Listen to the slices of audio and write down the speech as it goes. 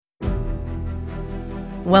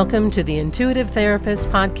Welcome to the Intuitive Therapist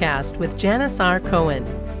Podcast with Janis R. Cohen,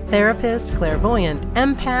 therapist, clairvoyant,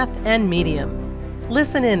 empath, and medium.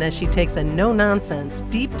 Listen in as she takes a no-nonsense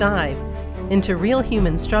deep dive into real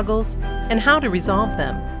human struggles and how to resolve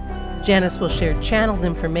them. Janis will share channeled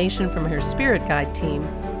information from her spirit guide team,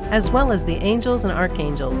 as well as the angels and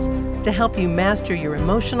archangels, to help you master your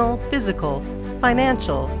emotional, physical,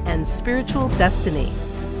 financial, and spiritual destiny.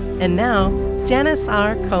 And now, Janis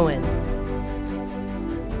R. Cohen.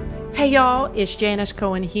 Hey y'all, it's Janis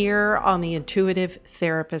Cohen here on the Intuitive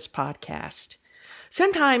Therapist Podcast.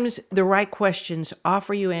 Sometimes the right questions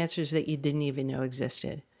offer you answers that you didn't even know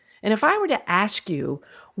existed. And if I were to ask you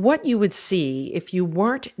what you would see if you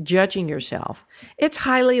weren't judging yourself, it's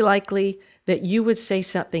highly likely that you would say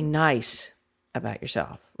something nice about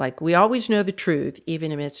yourself. Like, we always know the truth,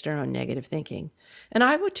 even amidst our own negative thinking. And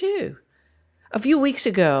I would too. A few weeks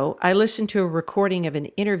ago, I listened to a recording of an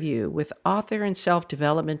interview with author and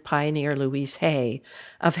self-development pioneer Louise Hay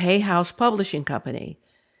of Hay House Publishing Company.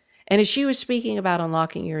 And as she was speaking about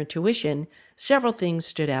unlocking your intuition, several things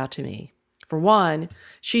stood out to me. For one,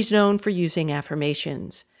 she's known for using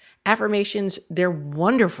affirmations. Affirmations, they're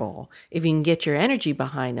wonderful if you can get your energy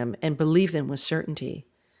behind them and believe them with certainty.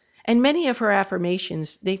 And many of her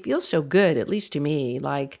affirmations, they feel so good, at least to me,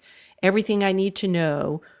 like everything I need to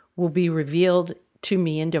know will be revealed to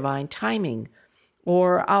me in divine timing,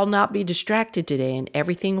 or I'll not be distracted today and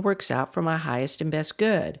everything works out for my highest and best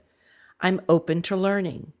good. I'm open to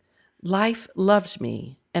learning. Life loves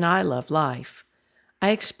me, and I love life. I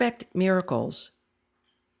expect miracles.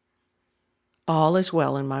 All is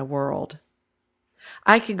well in my world.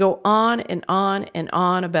 I could go on and on and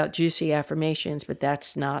on about juicy affirmations, but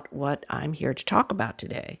that's not what I'm here to talk about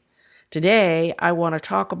today. Today, I want to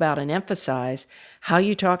talk about and emphasize how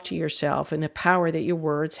you talk to yourself and the power that your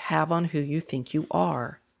words have on who you think you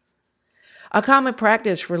are. A common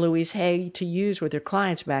practice for Louise Hay to use with her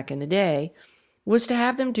clients back in the day was to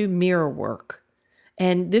have them do mirror work.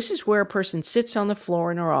 And this is where a person sits on the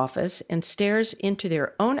floor in her office and stares into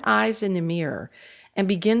their own eyes in the mirror and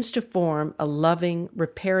begins to form a loving,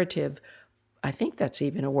 reparative, I think that's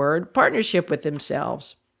even a word, partnership with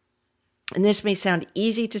themselves. And this may sound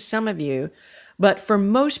easy to some of you, but for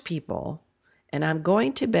most people, and I'm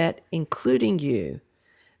going to bet including you,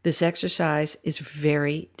 this exercise is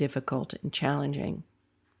very difficult and challenging.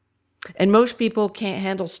 And most people can't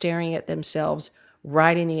handle staring at themselves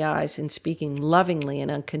right in the eyes and speaking lovingly and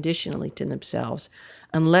unconditionally to themselves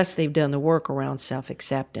unless they've done the work around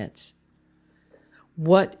self-acceptance.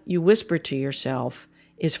 What you whisper to yourself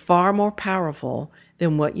is far more powerful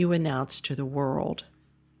than what you announce to the world.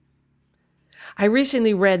 I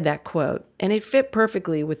recently read that quote, and it fit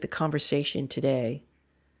perfectly with the conversation today.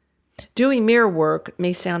 Doing mirror work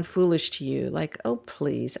may sound foolish to you, like, oh,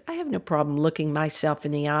 please, I have no problem looking myself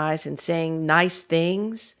in the eyes and saying nice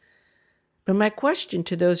things. But my question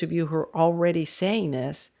to those of you who are already saying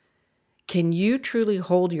this, can you truly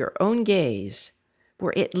hold your own gaze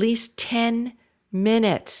for at least 10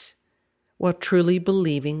 minutes while truly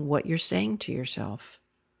believing what you're saying to yourself?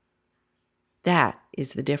 That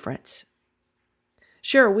is the difference.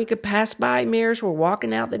 Sure, we could pass by mirrors. We're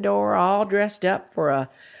walking out the door all dressed up for a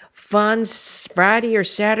fun Friday or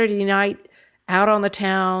Saturday night out on the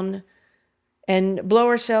town and blow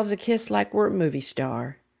ourselves a kiss like we're a movie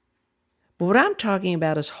star. But what I'm talking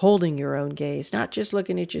about is holding your own gaze, not just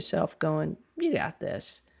looking at yourself going, you got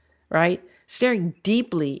this, right? Staring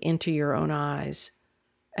deeply into your own eyes.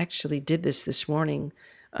 Actually did this morning,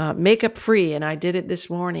 makeup free, and I did it this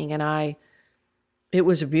morning, and it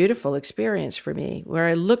was a beautiful experience for me where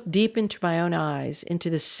I looked deep into my own eyes, into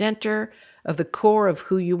the center of the core of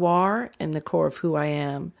who you are and the core of who I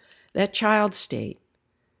am, that child state.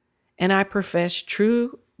 And I profess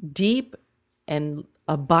true, deep, and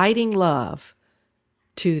abiding love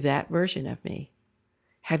to that version of me.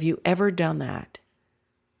 Have you ever done that?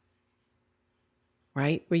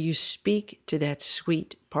 Right? Where you speak to that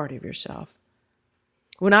sweet part of yourself.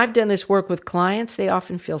 When I've done this work with clients, they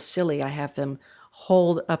often feel silly. I have them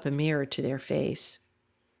hold up a mirror to their face.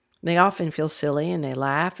 They often feel silly and they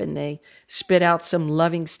laugh and they spit out some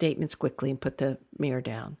loving statements quickly and put the mirror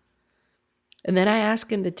down. And then I ask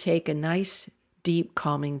them to take a nice, deep,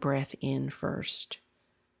 calming breath in first.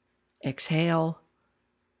 Exhale,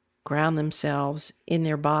 ground themselves in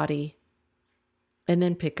their body, and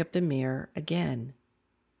then pick up the mirror again.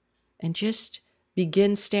 And just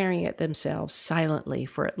begin staring at themselves silently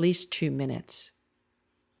for at least 2 minutes.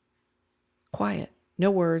 Quiet,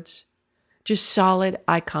 no words, just solid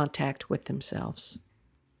eye contact with themselves.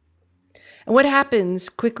 And what happens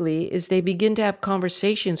quickly is they begin to have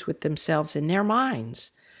conversations with themselves in their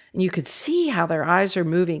minds. And you could see how their eyes are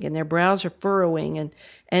moving and their brows are furrowing,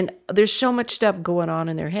 and there's so much stuff going on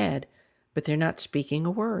in their head, but they're not speaking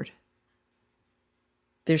a word.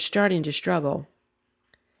 They're starting to struggle.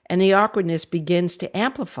 And the awkwardness begins to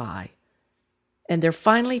amplify. And they're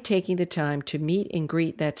finally taking the time to meet and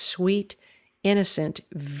greet that sweet, innocent,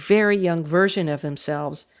 very young version of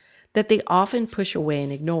themselves that they often push away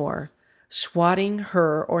and ignore, swatting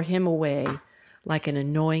her or him away like an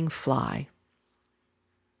annoying fly.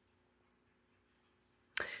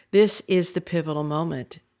 This is the pivotal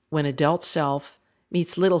moment when adult self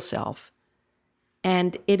meets little self,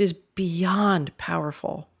 and it is beyond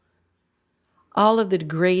powerful. All of the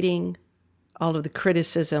degrading, all of the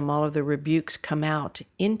criticism, all of the rebukes come out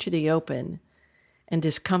into the open, and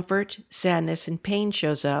discomfort, sadness, and pain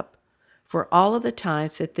shows up for all of the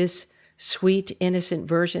times that this sweet, innocent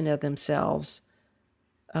version of themselves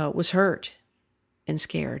was hurt and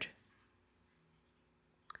scared.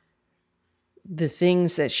 The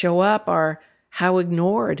things that show up are how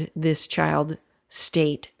ignored this child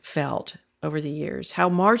state felt over the years, how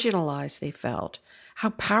marginalized they felt,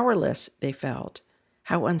 how powerless they felt,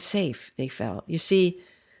 how unsafe they felt. You see,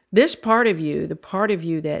 this part of you, the part of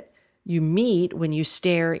you that you meet when you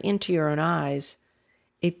stare into your own eyes,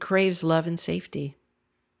 it craves love and safety,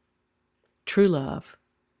 true love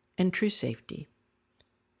and true safety.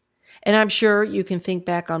 And I'm sure you can think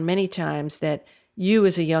back on many times that you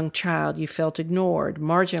as a young child, you felt ignored,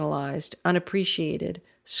 marginalized, unappreciated,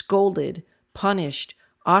 scolded, punished,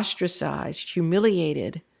 ostracized,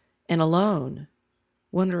 humiliated, and alone,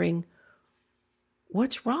 wondering,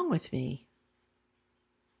 what's wrong with me?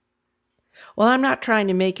 Well, I'm not trying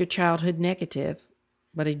to make your childhood negative,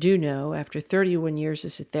 but I do know, after 31 years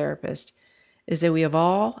as a therapist, is that we have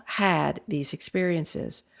all had these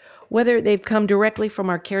experiences, whether they've come directly from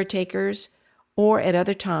our caretakers or at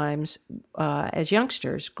other times as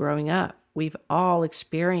youngsters growing up. We've all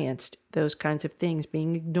experienced those kinds of things,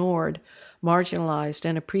 being ignored, marginalized,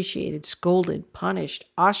 unappreciated, scolded, punished,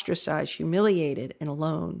 ostracized, humiliated, and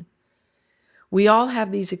alone. We all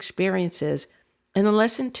have these experiences, and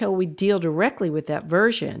unless until we deal directly with that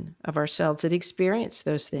version of ourselves that experienced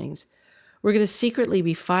those things, we're going to secretly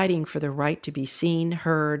be fighting for the right to be seen,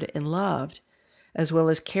 heard, and loved, as well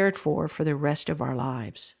as cared for the rest of our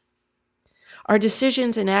lives. Our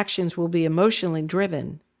decisions and actions will be emotionally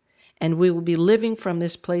driven, and we will be living from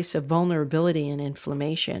this place of vulnerability and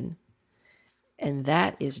inflammation. And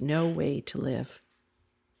that is no way to live.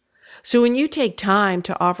 So when you take time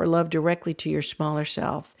to offer love directly to your smaller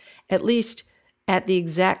self, at least at the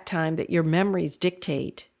exact time that your memories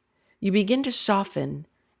dictate, you begin to soften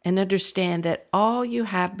and understand that all you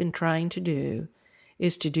have been trying to do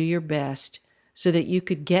is to do your best so that you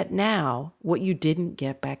could get now what you didn't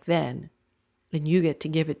get back then. And you get to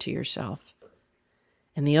give it to yourself.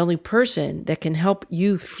 And the only person that can help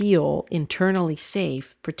you feel internally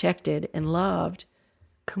safe, protected, and loved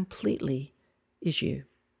completely is you.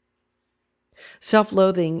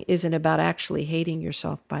 Self-loathing isn't about actually hating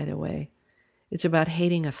yourself, by the way. It's about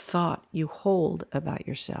hating a thought you hold about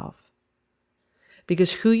yourself.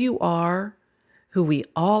 Because who you are, who we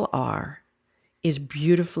all are, is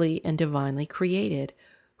beautifully and divinely created.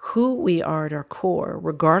 Who we are at our core,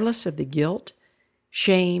 regardless of the guilt,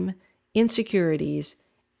 shame, insecurities,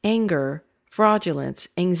 anger, fraudulence,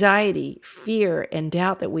 anxiety, fear, and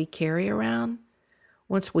doubt that we carry around,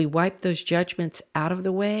 once we wipe those judgments out of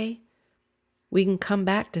the way, we can come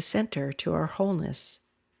back to center, to our wholeness.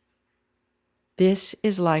 This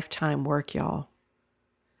is lifetime work, y'all.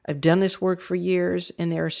 I've done this work for years, and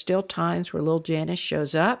there are still times where little Janis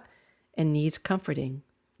shows up and needs comforting,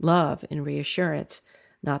 love, and reassurance.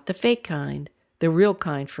 Not the fake kind, the real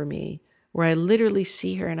kind for me, where I literally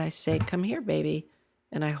see her and I say, come here, baby,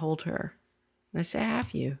 and I hold her. And I say, I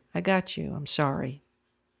have you. I got you. I'm sorry.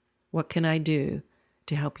 What can I do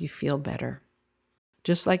to help you feel better?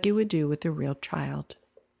 Just like you would do with a real child.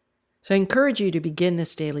 So I encourage you to begin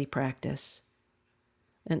this daily practice.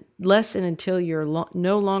 And listen until you're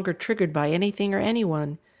no longer triggered by anything or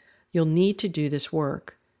anyone, you'll need to do this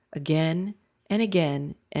work again and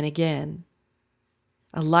again and again.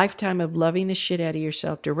 A lifetime of loving the shit out of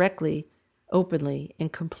yourself directly, openly,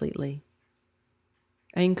 and completely.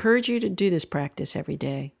 I encourage you to do this practice every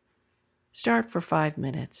day. Start for 5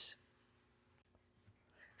 minutes.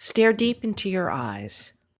 Stare deep into your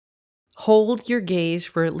eyes. Hold your gaze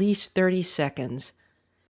for at least 30 seconds,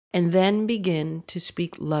 and then begin to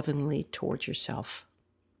speak lovingly towards yourself.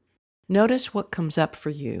 Notice what comes up for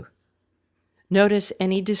you. Notice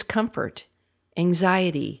any discomfort,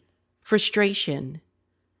 anxiety, frustration,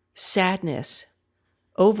 sadness,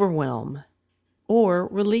 overwhelm, or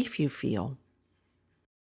relief you feel.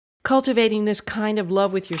 Cultivating this kind of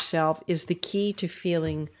love with yourself is the key to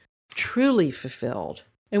feeling truly fulfilled.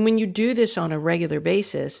 And when you do this on a regular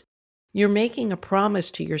basis, you're making a promise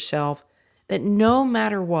to yourself that no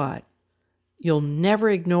matter what, you'll never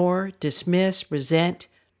ignore, dismiss, resent,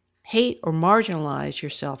 hate, or marginalize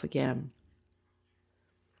yourself again.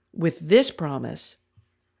 With this promise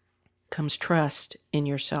comes trust in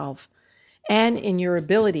yourself and in your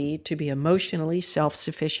ability to be emotionally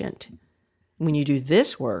self-sufficient. When you do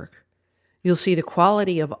this work, you'll see the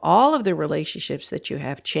quality of all of the relationships that you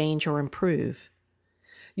have change or improve.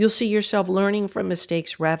 You'll see yourself learning from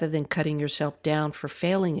mistakes rather than cutting yourself down for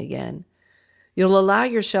failing again. You'll allow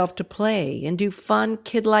yourself to play and do fun,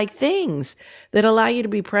 kid-like things that allow you to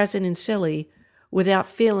be present and silly without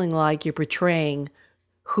feeling like you're betraying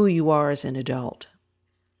who you are as an adult.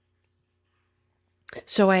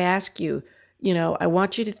 So I ask you, I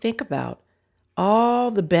want you to think about all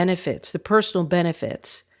the benefits, the personal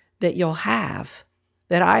benefits that you'll have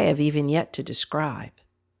that I have even yet to describe.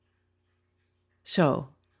 So,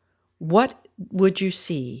 what would you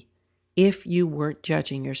see if you weren't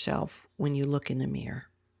judging yourself when you look in the mirror?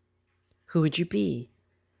 Who would you be?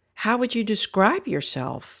 How would you describe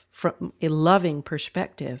yourself from a loving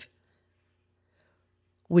perspective?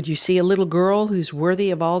 Would you see a little girl who's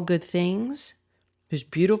worthy of all good things, who's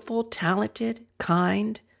beautiful, talented,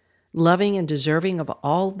 kind, loving, and deserving of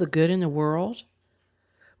all the good in the world?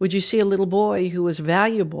 Would you see a little boy who was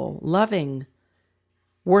valuable, loving,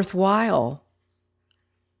 worthwhile,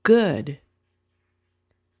 good?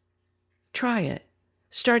 Try it.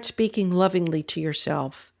 Start speaking lovingly to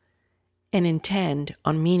yourself and intend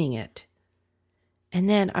on meaning it. And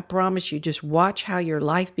then I promise you, just watch how your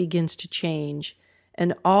life begins to change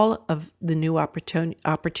and all of the new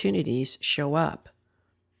opportunities show up.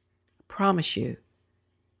 I promise you,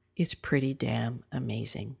 it's pretty damn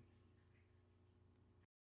amazing.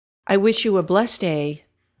 I wish you a blessed day,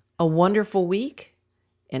 a wonderful week,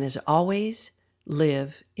 and as always,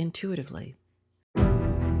 live intuitively.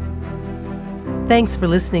 Thanks for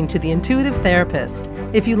listening to The Intuitive Therapist.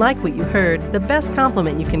 If you like what you heard, the best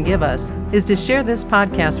compliment you can give us is to share this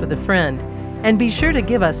podcast with a friend. And be sure to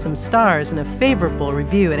give us some stars and a favorable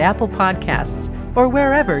review at Apple Podcasts or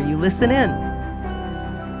wherever you listen in.